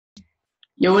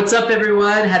Yo, what's up,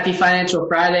 everyone? Happy Financial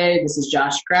Friday. This is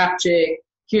Josh Krafchick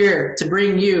here to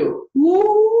bring you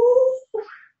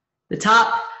the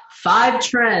top 5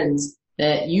 trends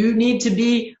that you need to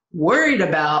be worried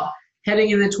about heading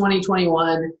into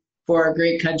 2021 for our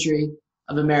great country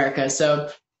of America. So,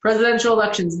 presidential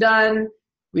election's done.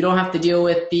 We don't have to deal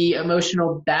with the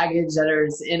emotional baggage that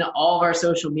is in all of our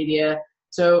social media.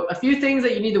 So, a few things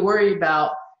that you need to worry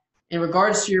about in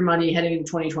regards to your money heading into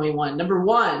 2021. Number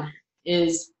one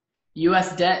is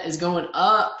U.S. debt is going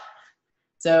up.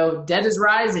 So debt is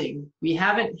rising. We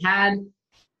haven't had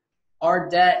our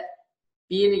debt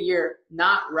be in a year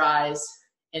not rise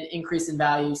and increase in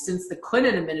value since the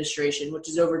Clinton administration, which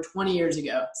is over 20 years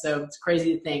ago. So it's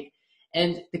crazy to think.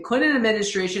 And the Clinton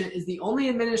administration is the only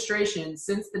administration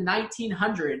since the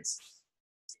 1900s.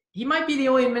 He might be the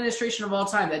only administration of all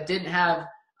time that didn't have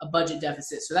a budget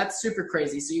deficit. So that's super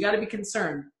crazy. So you got to be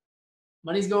concerned.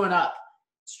 Money's going up.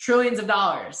 It's trillions of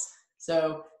dollars.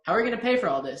 So how are we going to pay for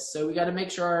all this? So we got to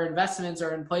make sure our investments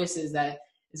are in places that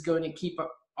is going to keep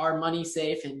our money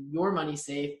safe and your money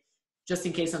safe just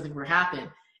in case something were to happen.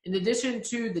 In addition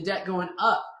to the debt going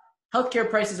up, healthcare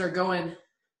prices are going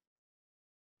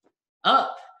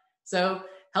up. So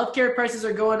healthcare prices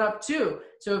are going up too.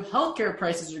 So if healthcare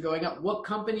prices are going up, what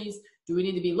companies do we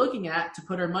need to be looking at to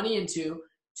put our money into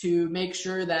to make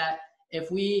sure that if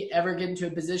we ever get into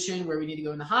a position where we need to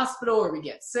go in the hospital or we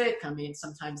get sick, I mean,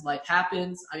 sometimes life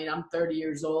happens. I mean, I'm 30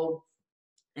 years old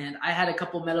and I had a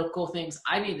couple medical things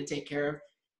I need to take care of.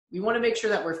 We want to make sure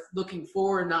that we're looking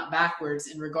forward, not backwards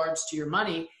in regards to your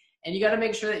money. And you got to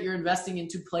make sure that you're investing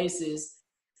into places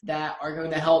that are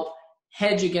going to help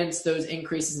hedge against those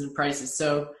increases in prices.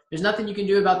 So there's nothing you can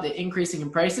do about the increasing in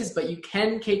prices, but you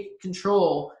can take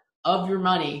control of your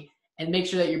money and make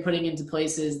sure that you're putting into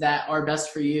places that are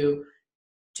best for you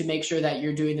to make sure that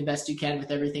you're doing the best you can with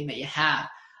everything that you have.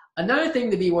 Another thing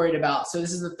to be worried about, so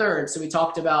this is the third, so we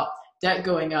talked about debt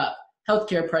going up,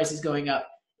 healthcare prices going up,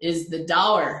 is the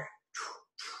dollar.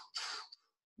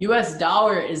 US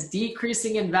dollar is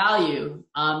decreasing in value.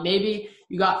 Maybe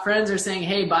you got friends that are saying,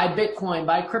 hey, buy Bitcoin,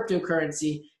 buy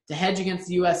cryptocurrency to hedge against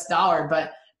the US dollar,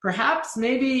 but perhaps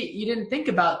maybe you didn't think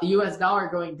about the US dollar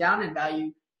going down in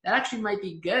value. That actually might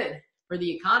be good for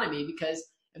the economy because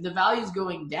if the value is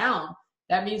going down,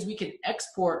 that means we can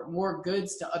export more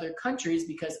goods to other countries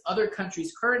because other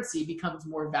countries' currency becomes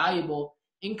more valuable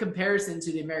in comparison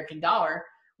to the American dollar,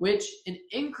 which an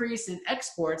increase in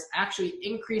exports actually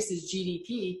increases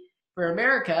GDP for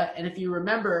America. And if you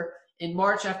remember, in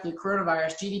March after the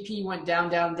coronavirus, GDP went down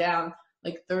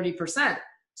like 30%.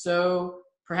 So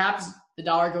perhaps the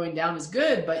dollar going down is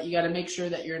good, but you got to make sure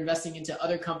that you're investing into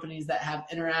other companies that have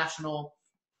an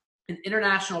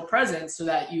international presence so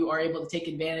that you are able to take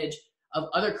advantage of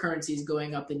other currencies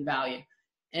going up in value.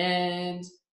 And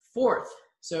fourth,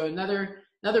 so another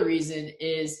reason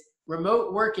is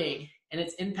remote working and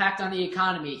its impact on the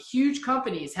economy. Huge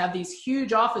companies have these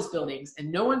huge office buildings and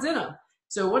no one's in them.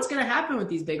 So what's going to happen with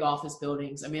these big office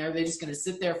buildings? I mean, are they just going to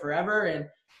sit there forever and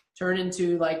turn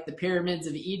into like the pyramids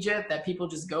of Egypt that people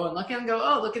just go and look at and go,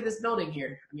 oh, look at this building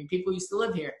here. I mean, people used to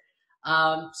live here.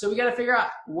 So we got to figure out,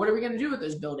 what are we going to do with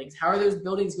those buildings? How are those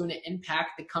buildings going to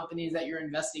impact the companies that you're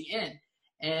investing in?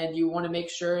 And you want to make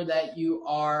sure that you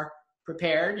are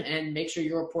prepared and make sure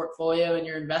your portfolio and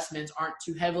your investments aren't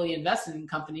too heavily invested in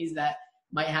companies that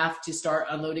might have to start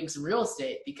unloading some real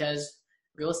estate, because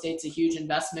real estate's a huge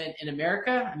investment in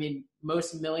America. I mean,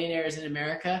 most millionaires in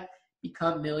America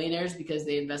become millionaires because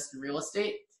they invest in real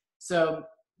estate. So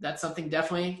that's something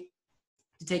definitely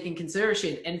to take in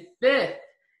consideration. And fifth,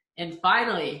 and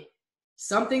finally,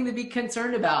 something to be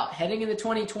concerned about heading into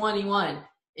 2021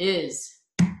 is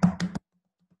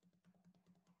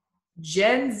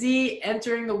Gen Z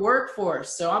entering the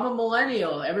workforce. So I'm a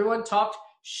millennial. Everyone talked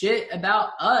shit about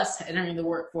us entering the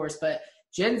workforce, but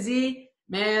Gen Z,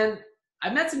 man,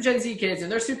 I've met some Gen Z kids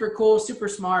and they're super cool, super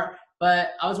smart,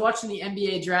 but I was watching the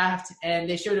NBA draft and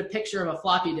they showed a picture of a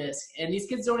floppy disk, and these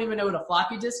kids don't even know what a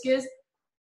floppy disk is.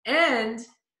 And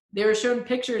they were showing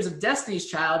pictures of Destiny's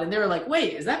Child and they were like,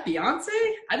 wait, is that Beyonce?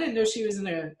 I didn't know she was in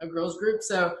a girls group.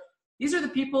 So these are the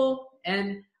people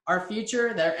and our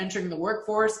future that are entering the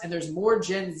workforce, and there's more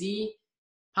Gen Z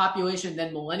population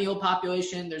than millennial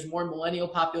population. There's more millennial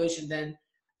population than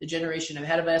the generation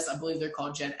ahead of us. I believe they're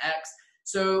called Gen X.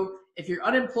 So if you're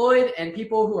unemployed and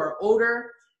people who are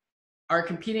older are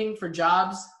competing for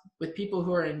jobs with people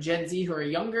who are in Gen Z who are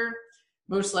younger,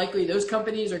 most likely those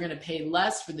companies are going to pay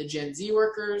less for the Gen Z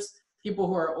workers. People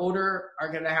who are older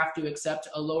are going to have to accept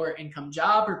a lower income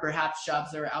job, or perhaps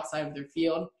jobs that are outside of their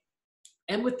field.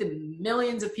 And with the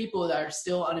millions of people that are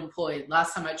still unemployed,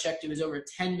 last time I checked, it was over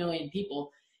 10 million people.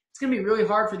 it's going to be really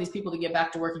hard for these people to get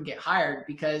back to work and get hired,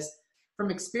 because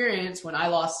from experience, when I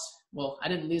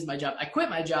didn't lose my job. I quit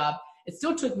my job. It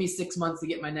still took me 6 months to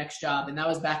get my next job. And that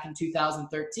was back in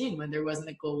 2013 when there wasn't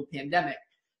a global pandemic.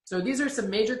 So these are some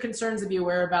major concerns to be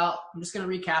aware about. I'm just going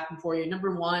to recap them for you.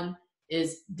 Number 1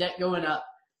 is debt going up.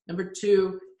 Number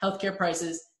 2, healthcare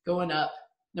prices going up.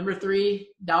 Number 3,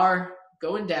 dollar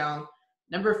going down.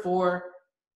 Number 4,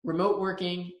 remote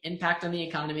working, impact on the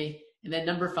economy. And then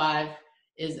number 5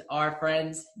 is our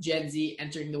friends Gen Z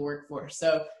entering the workforce.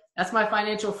 So that's my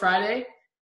Financial Friday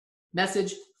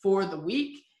message for the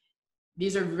week.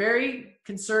 These are very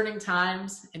concerning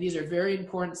times, and these are very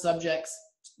important subjects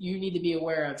you need to be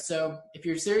aware of. So if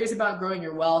you're serious about growing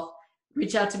your wealth,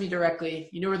 reach out to me directly.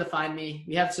 You know where to find me.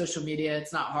 We have social media.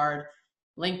 It's not hard.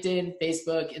 LinkedIn,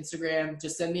 Facebook, Instagram.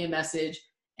 Just send me a message,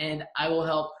 and I will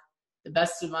help the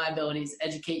best of my abilities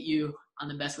educate you on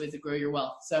the best ways to grow your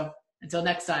wealth. So until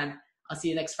next time, I'll see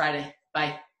you next Friday.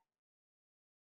 Bye.